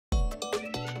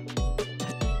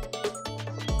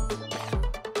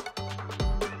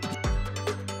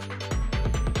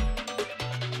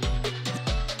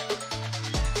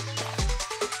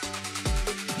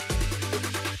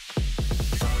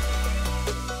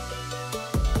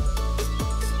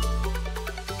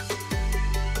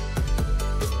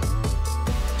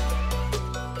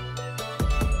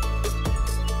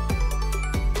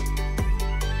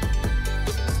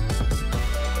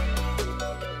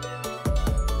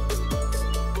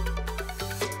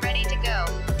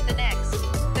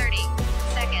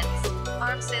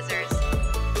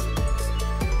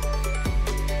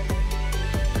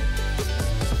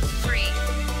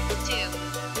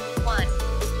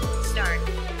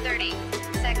30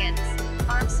 seconds.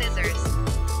 Arm scissors.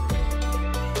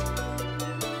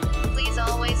 Please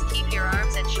always keep your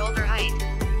arms at shoulder height.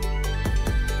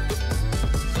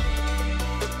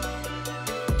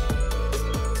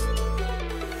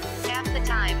 Half the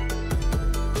time.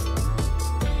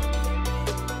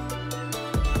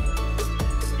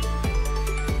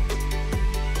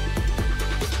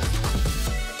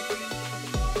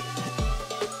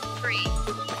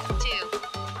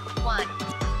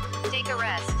 Take a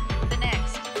rest. The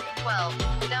next 12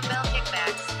 dumbbell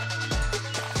kickbacks.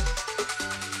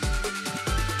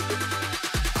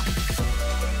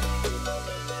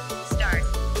 Start.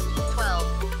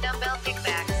 12 dumbbell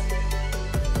kickbacks.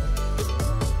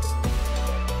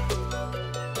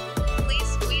 Please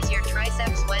squeeze your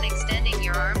triceps when extending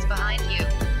your arms behind you.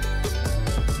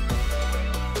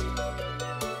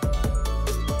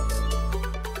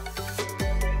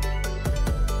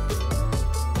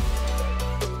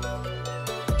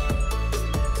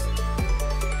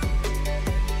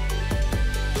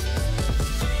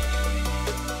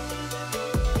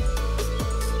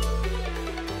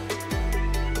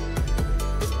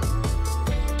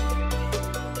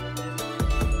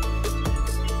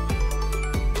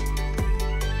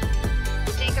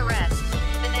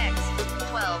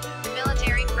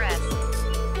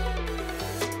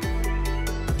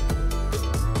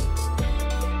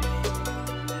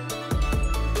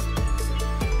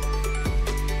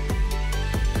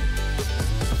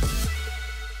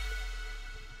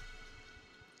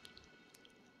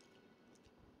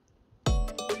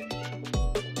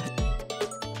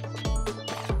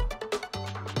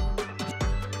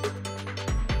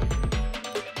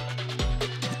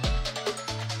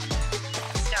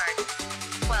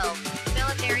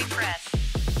 Military press.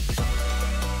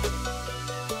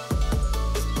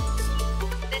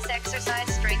 This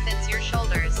exercise strengthens your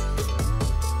shoulders.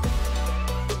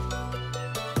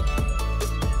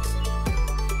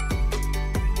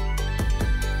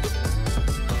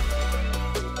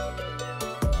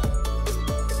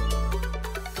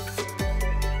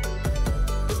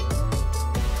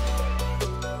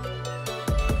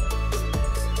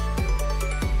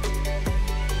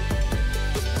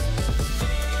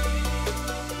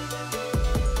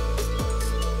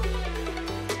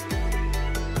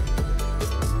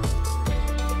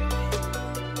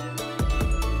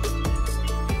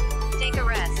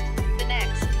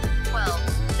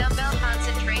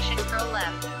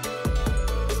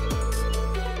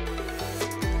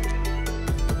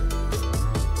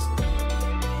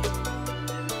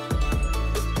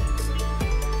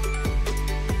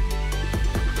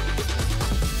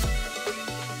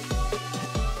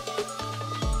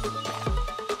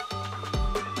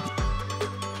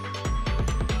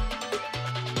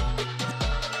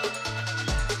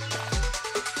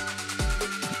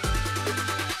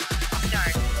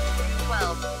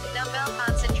 Dumbbell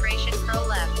concentration curl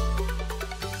left.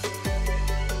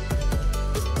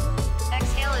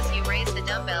 Exhale as you raise the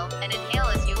dumbbell, and inhale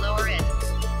as you lower it.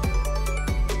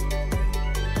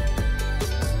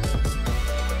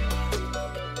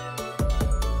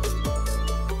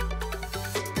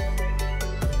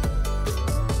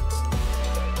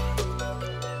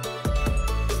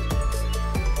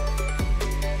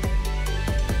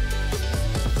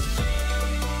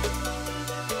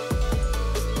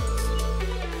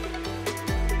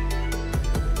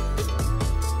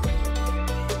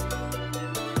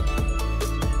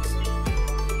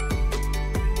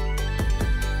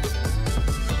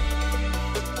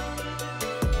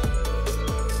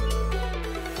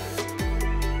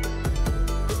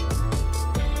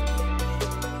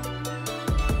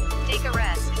 Take a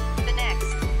rest. The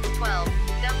next 12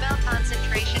 dumbbell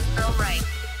concentration curl right.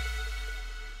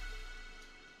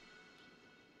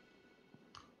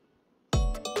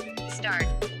 Start.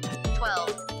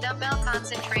 12 dumbbell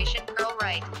concentration curl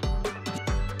right.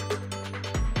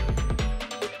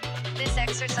 This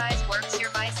exercise works your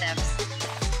biceps.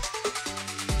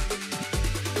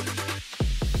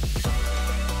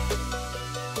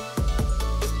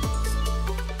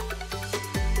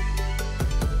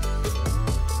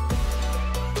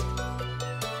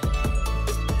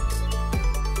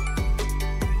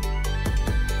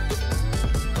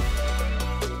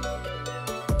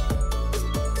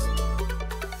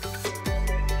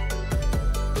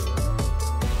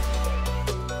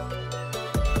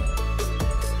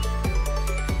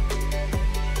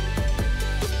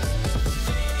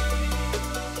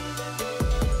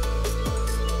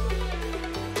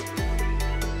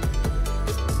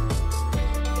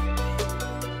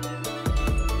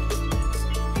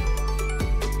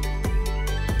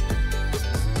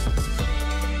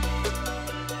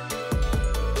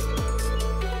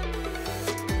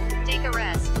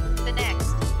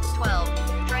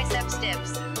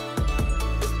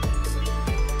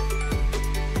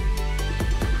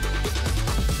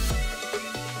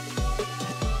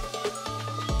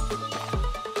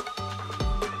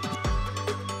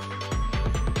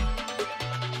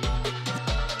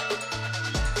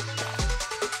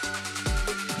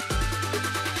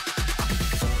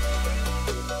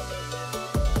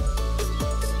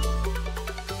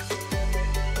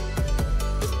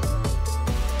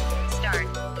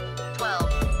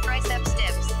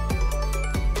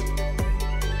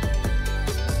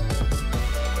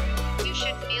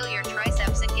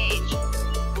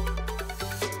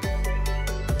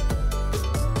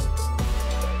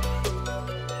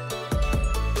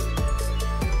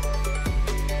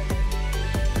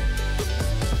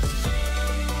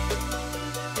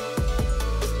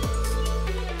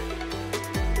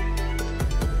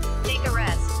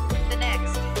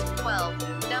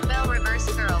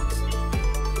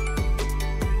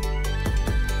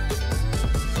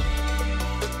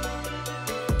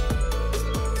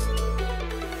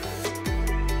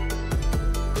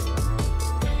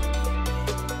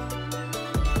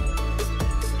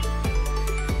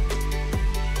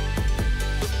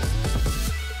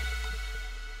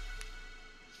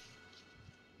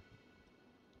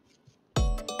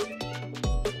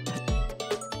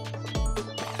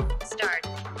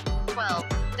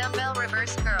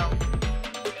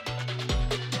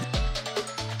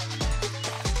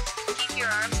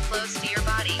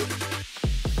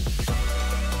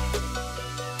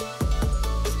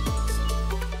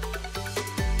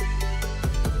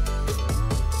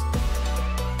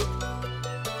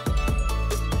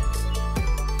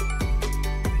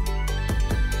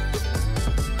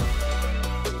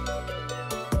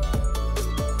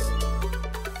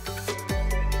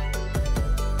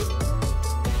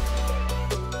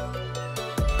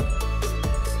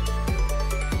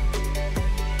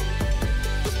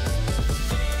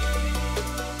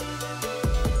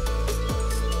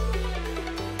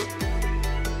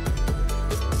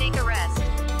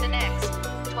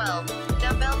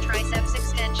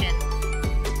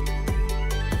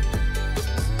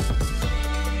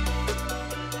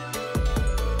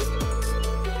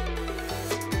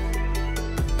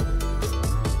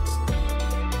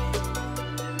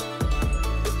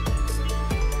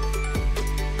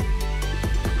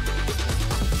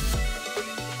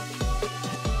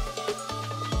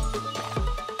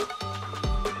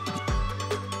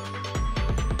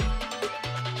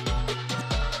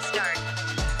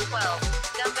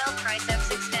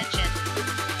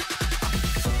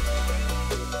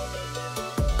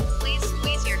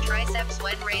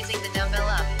 when raising the dumbbell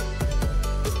up.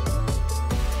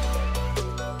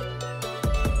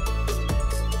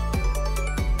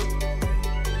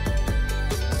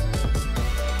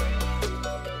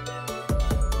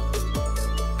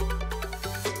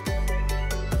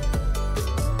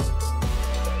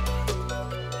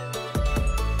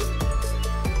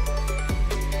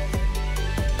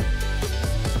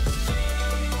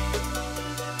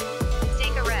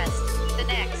 Take a rest. The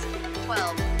next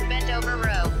 12 bent over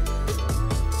row.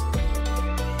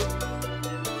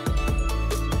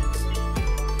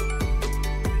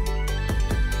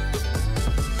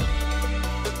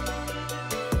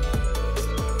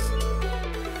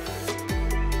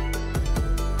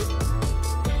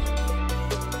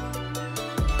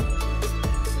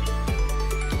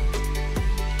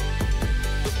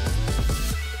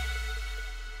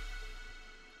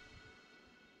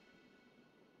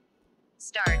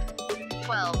 Start.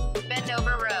 12 bent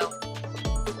over row.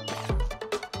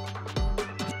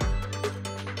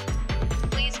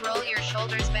 Please roll your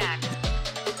shoulders back.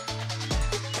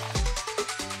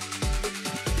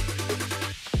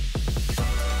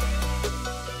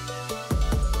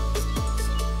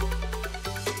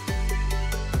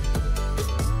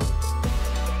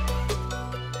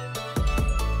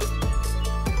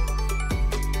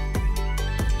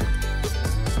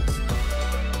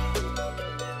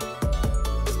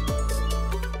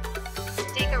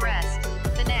 Take a rest.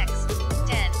 The next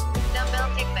 10 dumbbell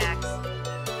kickbacks.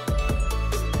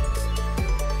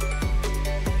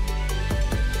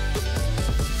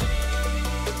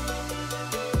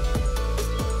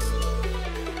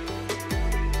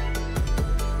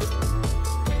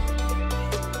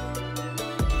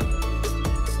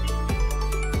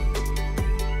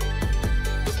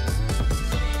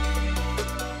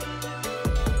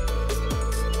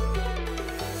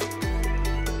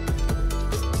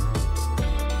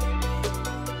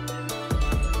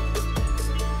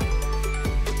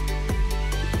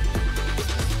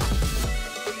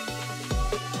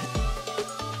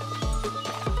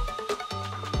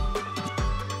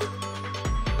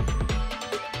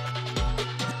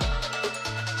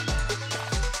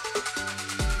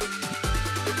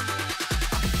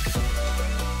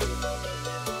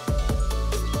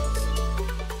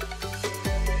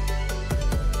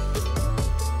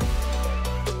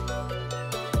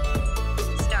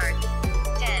 Start.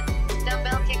 10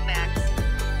 dumbbell kickbacks.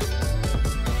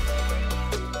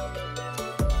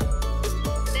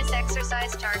 This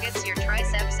exercise targets your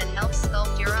triceps and helps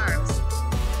sculpt your arms.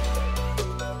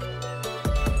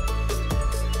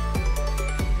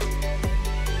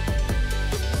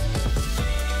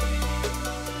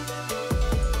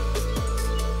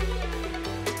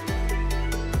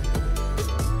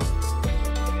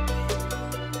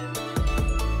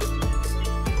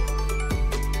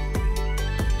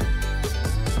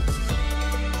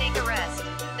 Take a rest.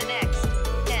 The next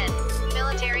 10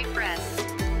 military press.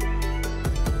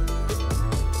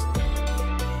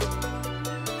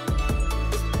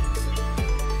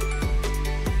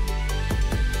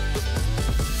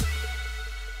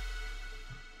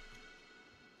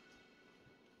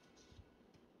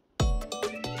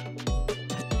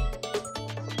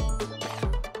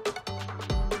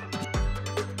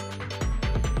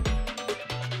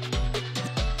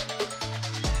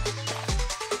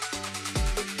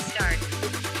 Start.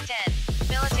 10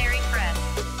 military press.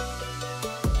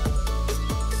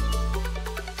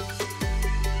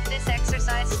 This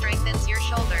exercise strengthens your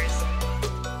shoulders.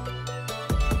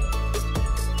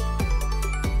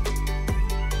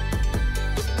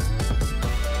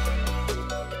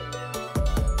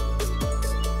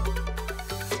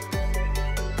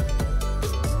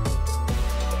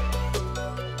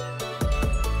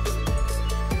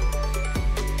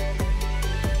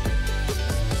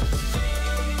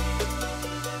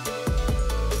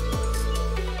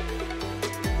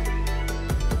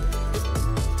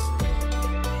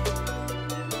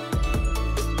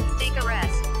 Take a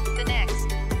rest. The next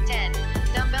 10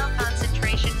 dumbbell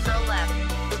concentration curl left.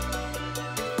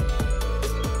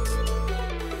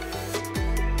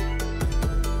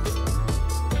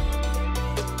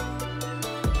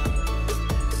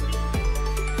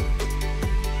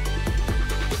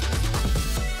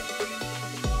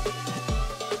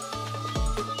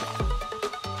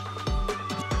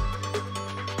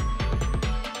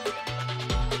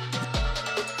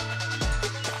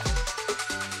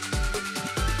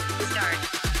 Start.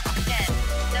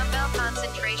 10 dumbbell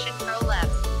concentration curl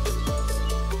left.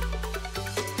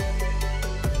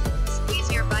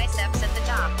 Squeeze your biceps at the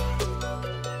top.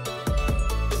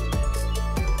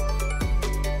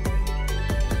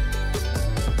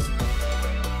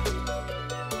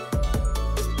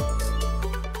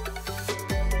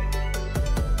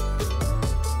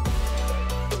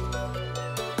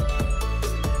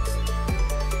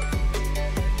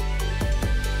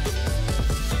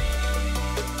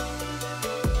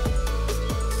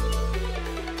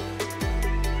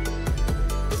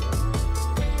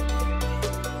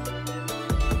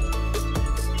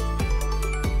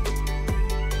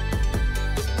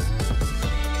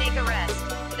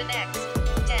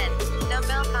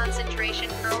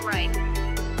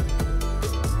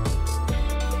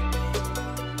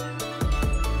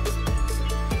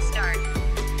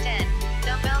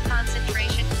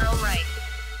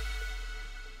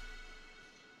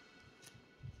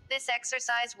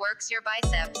 exercise works your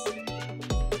biceps.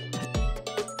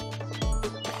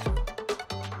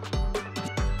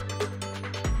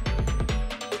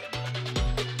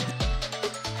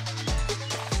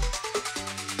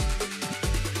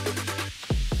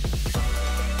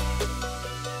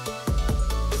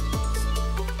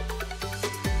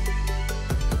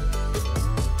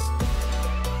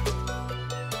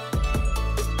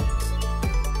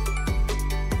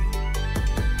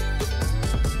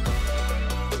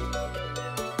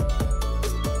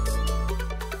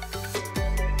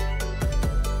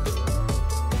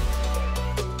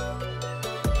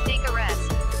 Take a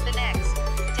rest. The next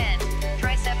 10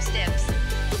 tricep dips.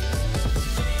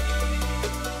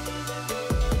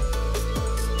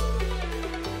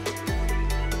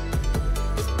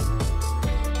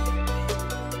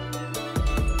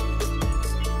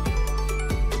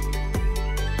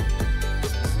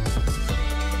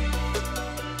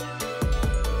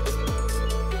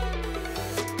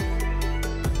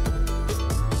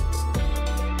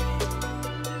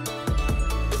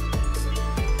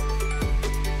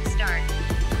 Start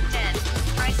 10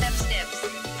 tricep dips.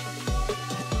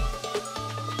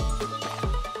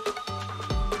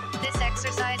 This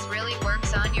exercise really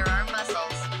works on your arm muscles.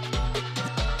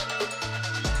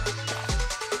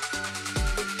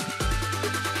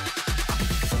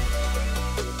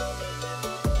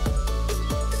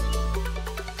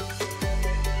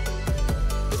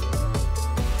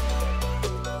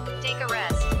 Take a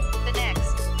rest. The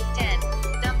next 10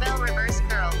 dumbbell reverse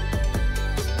curl.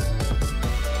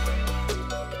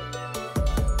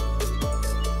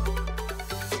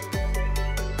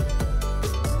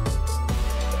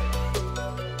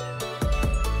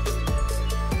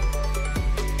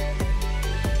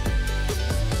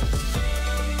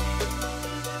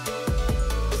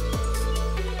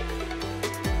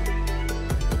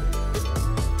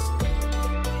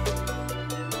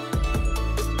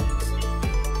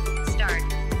 Start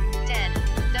 10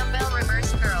 dumbbell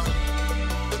reverse curl.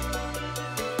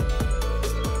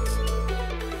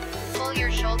 Pull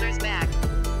your shoulders back.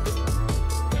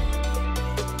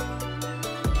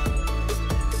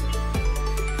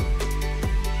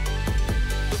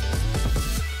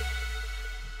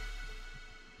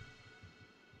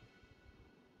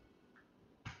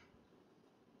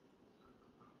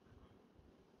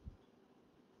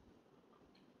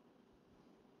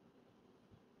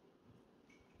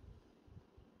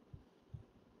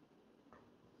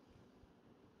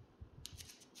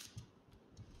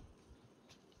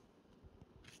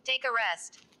 Take a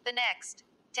rest. The next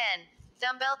 10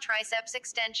 dumbbell triceps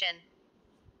extension.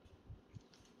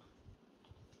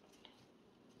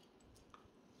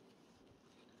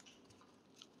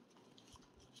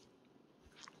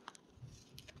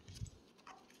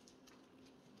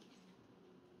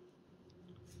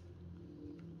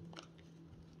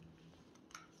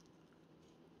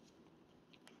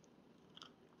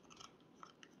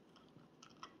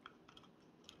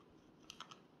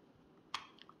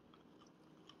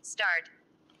 Start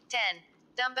 10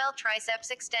 dumbbell triceps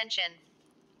extension.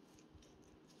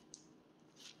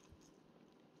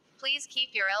 Please keep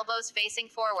your elbows facing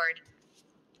forward.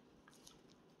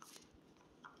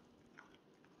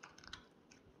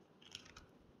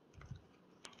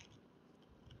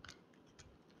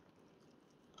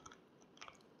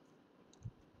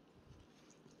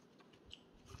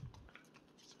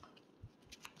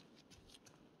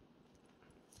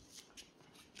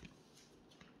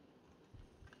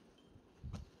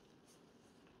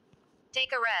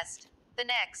 Take a rest. The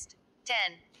next 10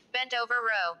 bent over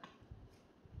row.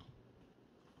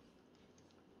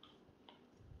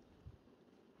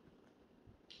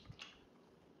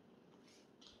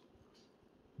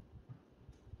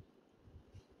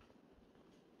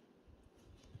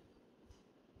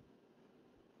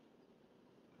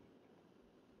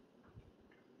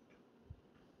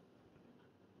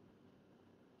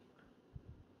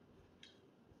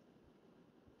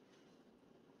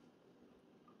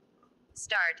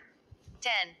 Start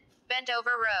 10 bent over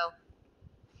row.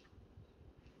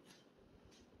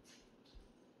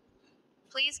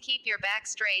 Please keep your back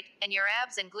straight and your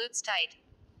abs and glutes tight.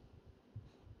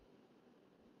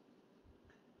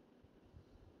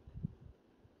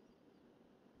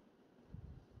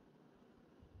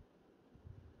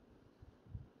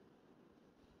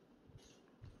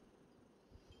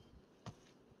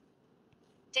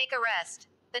 Take a rest.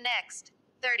 The next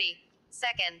 30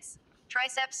 seconds.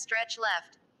 Triceps stretch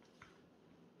left.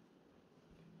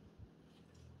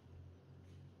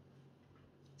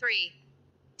 Three,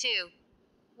 two,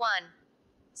 one.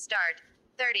 Start.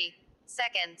 30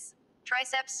 seconds.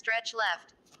 Triceps stretch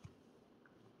left.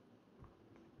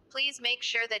 Please make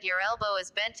sure that your elbow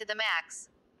is bent to the max.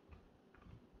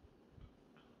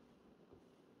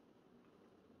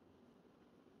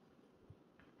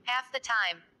 Half the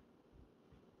time.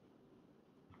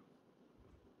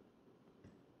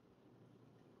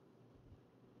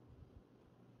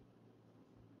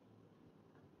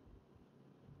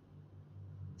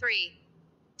 Three,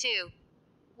 two,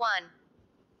 one.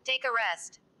 Take a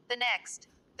rest. The next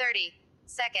 30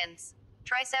 seconds.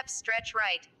 Triceps stretch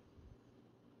right.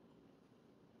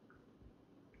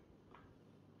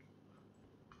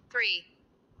 3,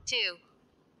 2,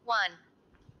 1.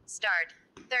 Start.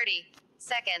 30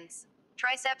 seconds.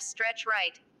 Triceps stretch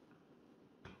right.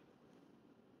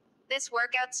 This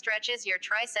workout stretches your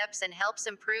triceps and helps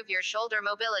improve your shoulder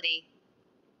mobility.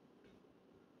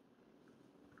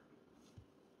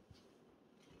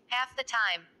 Half the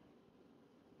time.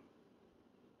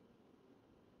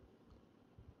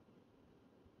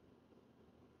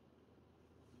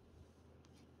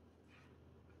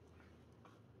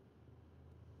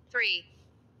 Three,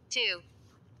 two,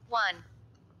 one.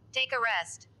 Take a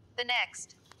rest. The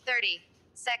next 30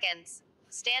 seconds.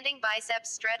 Standing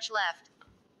biceps stretch left.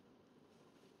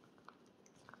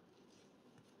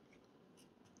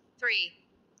 3,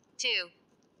 2,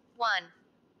 1.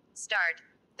 Start.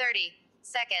 30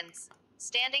 seconds.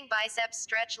 Standing biceps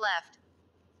stretch left.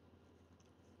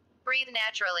 Breathe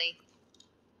naturally.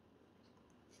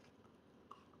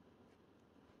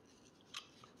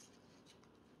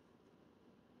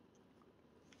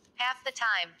 Half the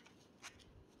time.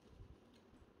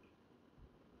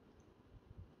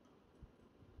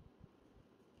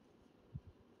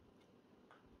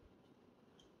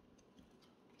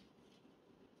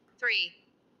 Three,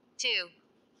 two,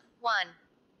 one.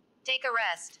 Take a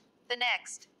rest. The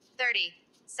next 30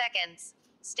 seconds.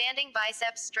 Standing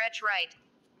biceps stretch right.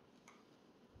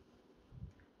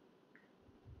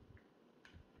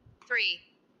 3,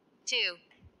 2,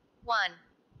 1.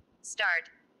 Start.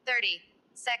 30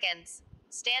 seconds.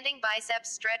 Standing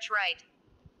biceps stretch right.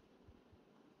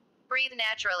 Breathe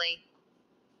naturally.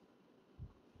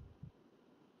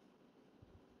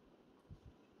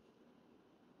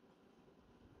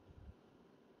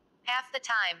 Half the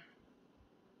time.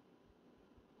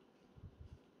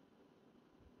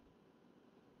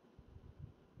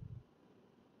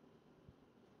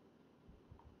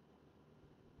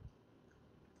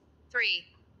 Three,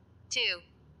 two,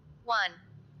 one.